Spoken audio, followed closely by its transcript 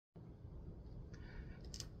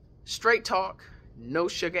Straight talk, no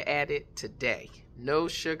sugar added today. No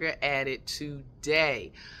sugar added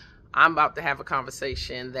today. I'm about to have a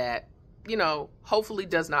conversation that, hopefully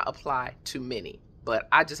does not apply to many. But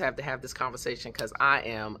I just have to have this conversation because I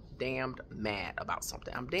am damned mad about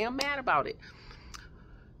something. I'm damn mad about it.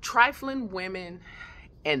 Trifling women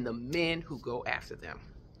and the men who go after them.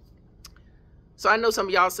 So I know some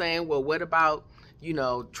of y'all saying, well, what about,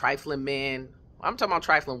 trifling men? I'm talking about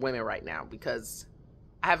trifling women right now because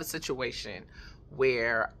I have a situation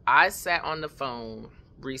where I sat on the phone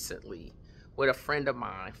recently with a friend of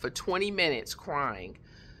mine for 20 minutes crying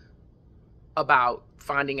about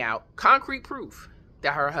finding out concrete proof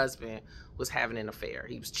that her husband was having an affair.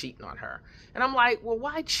 He was cheating on her. And I'm like, well,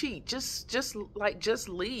 why cheat? Just leave.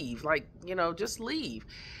 Just leave.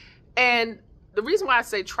 And the reason why I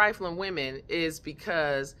say trifling women is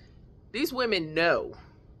because these women know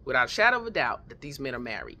without a shadow of a doubt that these men are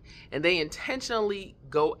married, and they intentionally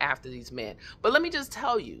go after these men. But let me just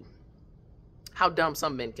tell you how dumb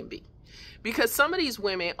some men can be, because some of these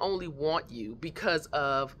women only want you because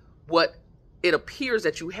of what it appears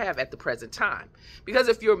that you have at the present time. Because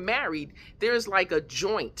if you're married, there's like they're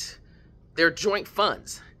joint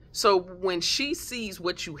funds. So when she sees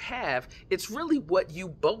what you have, it's really what you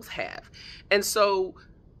both have. And so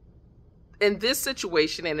in this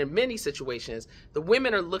situation and in many situations, the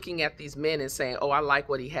women are looking at these men and saying, oh, I like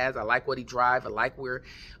what he has. I like what he drives. I like where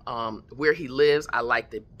he lives. I like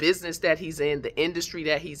the business that he's in, the industry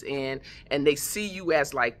that he's in. And they see you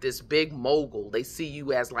as like this big mogul. They see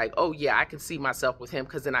you as like, oh, yeah, I can see myself with him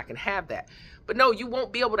because then I can have that. But no, you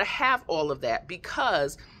won't be able to have all of that,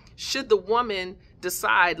 because should the woman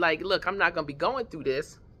decide like, look, I'm not going to be going through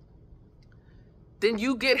this, then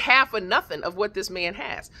you get half or nothing of what this man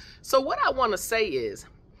has. So what I want to say is,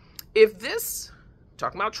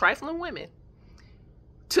 talking about trifling women,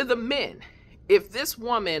 to the men, if this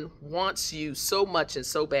woman wants you so much and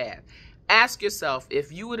so bad, ask yourself,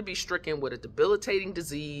 if you were to be stricken with a debilitating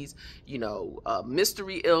disease, a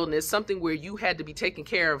mystery illness, something where you had to be taken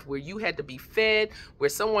care of, where you had to be fed,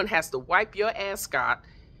 where someone has to wipe your ass scot,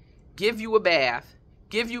 give you a bath,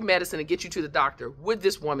 give you medicine, and get you to the doctor, would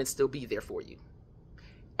this woman still be there for you?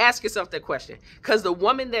 Ask yourself that question, because the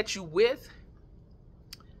woman that you with,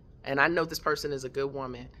 and I know this person is a good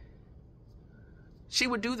woman, she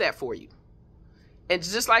would do that for you. And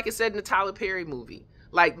just like it said in the Tyler Perry movie,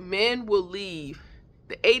 like, men will leave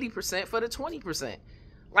the 80% for the 20%.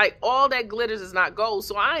 Like, all that glitters is not gold.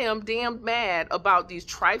 So I am damn mad about these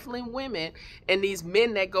trifling women and these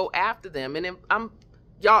men that go after them. And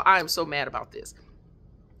I am so mad about this.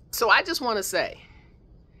 So I just want to say,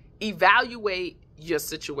 evaluate your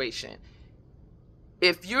situation.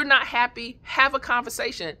 If you're not happy, have a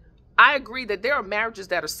conversation. I agree that there are marriages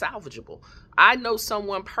that are salvageable. I know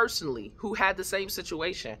someone personally who had the same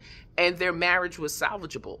situation and their marriage was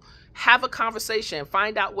salvageable. Have a conversation,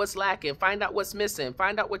 find out what's lacking, find out what's missing,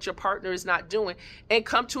 find out what your partner is not doing, and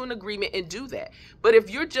come to an agreement and do that. But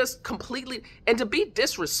if you're just completely, and to be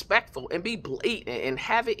disrespectful and be blatant and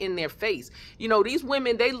have it in their face, these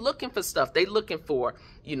women, they looking for stuff. They looking for,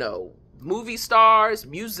 movie stars,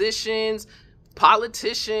 musicians,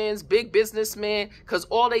 politicians, big businessmen, because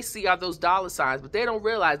all they see are those dollar signs, but they don't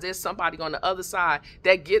realize there's somebody on the other side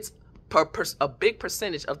that gets a big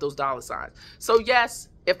percentage of those dollar signs. So yes,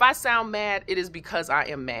 if I sound mad, it is because I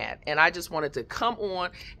am mad, and I just wanted to come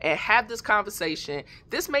on and have this conversation.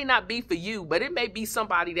 This may not be for you, but it may be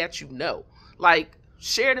somebody that you know. Like,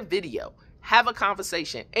 share the video, have a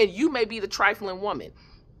conversation, and you may be the trifling woman.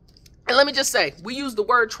 And let me just say, we use the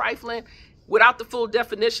word trifling without the full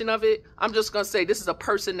definition of it. I'm just going to say this is a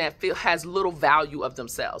person that has little value of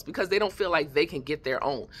themselves because they don't feel like they can get their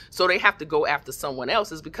own. So they have to go after someone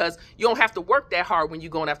else's, because you don't have to work that hard when you're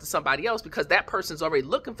going after somebody else, because that person's already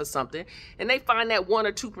looking for something and they find that 1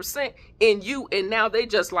 or 2% in you. And now they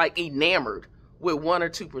just like enamored with 1 or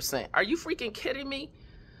 2%. Are you freaking kidding me?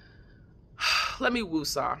 Let me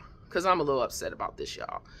woo-saw, because I'm a little upset about this,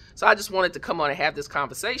 y'all. So I just wanted to come on and have this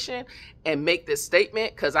conversation and make this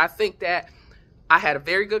statement, because I think that I had a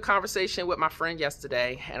very good conversation with my friend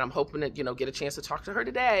yesterday, and I'm hoping to, get a chance to talk to her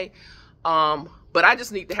today. But I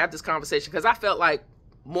just need to have this conversation because I felt like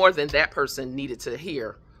more than that person needed to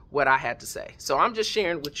hear what I had to say. So I'm just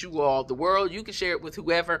sharing with you all, the world. You can share it with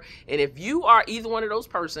whoever. And if you are either one of those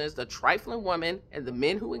persons, the trifling woman and the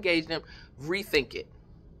men who engage them, rethink it.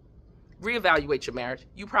 Reevaluate your marriage.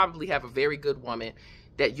 You probably have a very good woman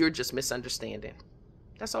that you're just misunderstanding.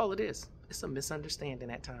 That's all it is. It's a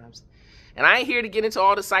misunderstanding at times. And I ain't here to get into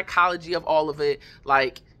all the psychology of all of it.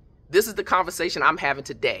 Like, this is the conversation I'm having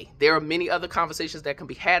today. There are many other conversations that can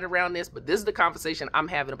be had around this, but this is the conversation I'm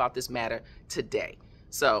having about this matter today.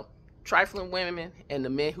 So Trifling women and the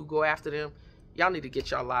men who go after them, y'all need to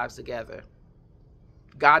get your lives together.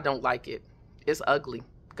 God don't like it. It's ugly.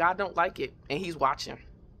 God don't like it, and he's watching.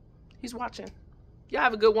 He's watching. Y'all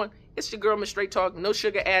have a good one. It's your girl, Miss Straight Talk. No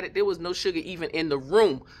sugar added. There was no sugar even in the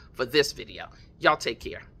room for this video. Y'all take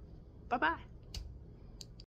care. Bye-bye.